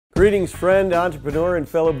Greetings, friend, entrepreneur, and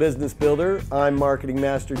fellow business builder. I'm Marketing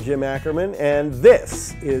Master Jim Ackerman, and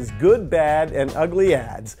this is Good, Bad, and Ugly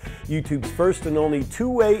Ads, YouTube's first and only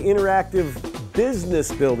two-way interactive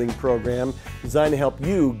business building program designed to help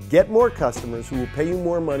you get more customers who will pay you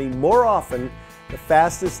more money more often, the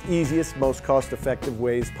fastest, easiest, most cost-effective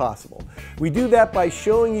ways possible. We do that by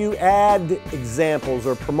showing you ad examples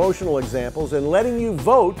or promotional examples and letting you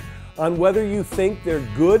vote on whether you think they're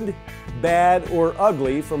good, bad, or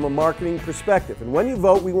ugly from a marketing perspective. And when you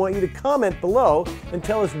vote, we want you to comment below and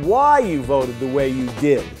tell us why you voted the way you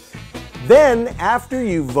did. Then, after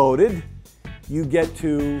you voted, you get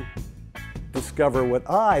to discover what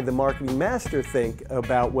I, the marketing master, think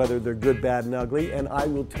about whether they're good, bad, and ugly, and I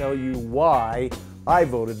will tell you why I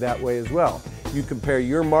voted that way as well. You compare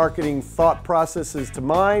your marketing thought processes to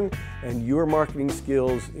mine, and your marketing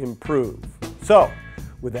skills improve. So,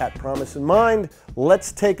 with that promise in mind,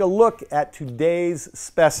 let's take a look at today's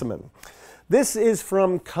specimen. This is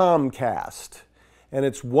from Comcast, and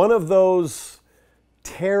it's one of those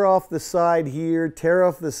tear off the side here, tear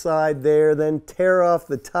off the side there, then tear off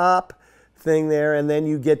the top thing there, and then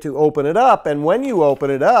you get to open it up. And when you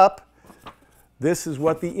open it up, this is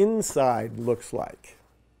what the inside looks like.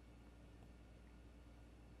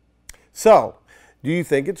 So, do you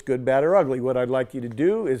think it's good, bad, or ugly? What I'd like you to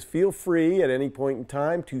do is feel free at any point in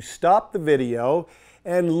time to stop the video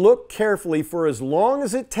and look carefully for as long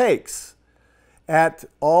as it takes at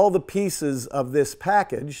all the pieces of this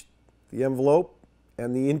package, the envelope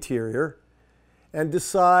and the interior, and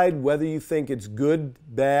decide whether you think it's good,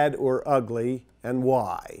 bad, or ugly and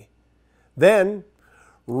why. Then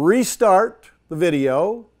restart the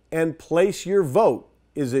video and place your vote.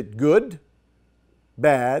 Is it good,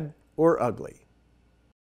 bad, or ugly?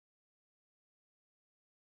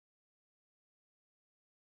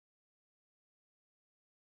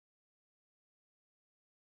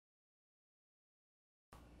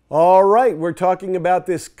 All right, we're talking about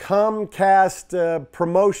this Comcast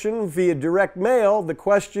promotion via direct mail. The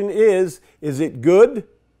question is it good,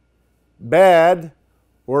 bad,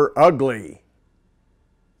 or ugly?